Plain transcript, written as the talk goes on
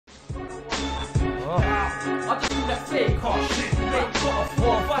Stay cautious, they got a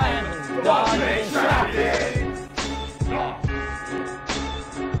 4-5. Dog ain't trapped.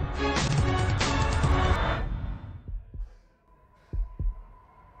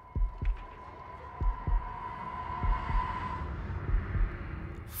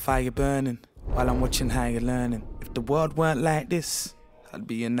 Fire burning while I'm watching how you're learning. If the world weren't like this, I'd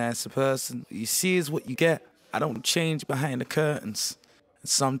be a nicer person. What you see is what you get. I don't change behind the curtains. And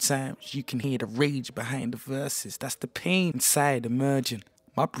sometimes you can hear the rage behind the verses. That's the pain inside emerging.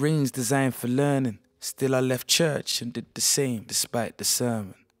 My brain's designed for learning. Still I left church and did the same despite the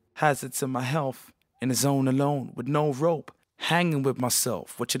sermon. Hazard to my health, in a zone alone with no rope. Hanging with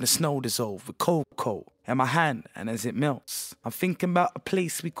myself, watching the snow dissolve with cold in my hand, and as it melts, I'm thinking about a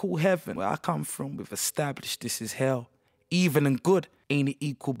place we call heaven. Where I come from, we've established this is hell. Even and good ain't an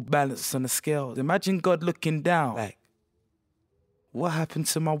equal balance on the scale. Imagine God looking down like, what happened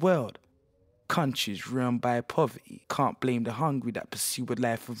to my world? Countries ruined by poverty. Can't blame the hungry that pursue a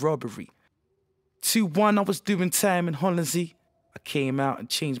life of robbery. 2-1, I was doing time in Hollandsey. I came out and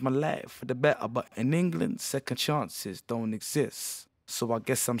changed my life for the better, but in England, second chances don't exist. So I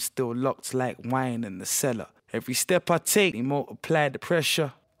guess I'm still locked like wine in the cellar. Every step I take, they multiply the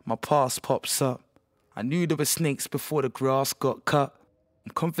pressure. My past pops up. I knew there were snakes before the grass got cut.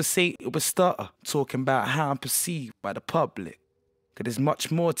 I'm conversating with Stutter, talking about how I'm perceived by the public. 'Cause there's much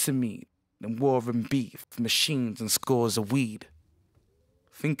more to me than war and beef, machines and scores of weed.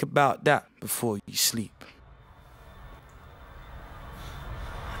 Think about that before you sleep.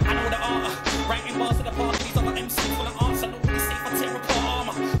 I know the art, writing bars to the parties of an MC full of art.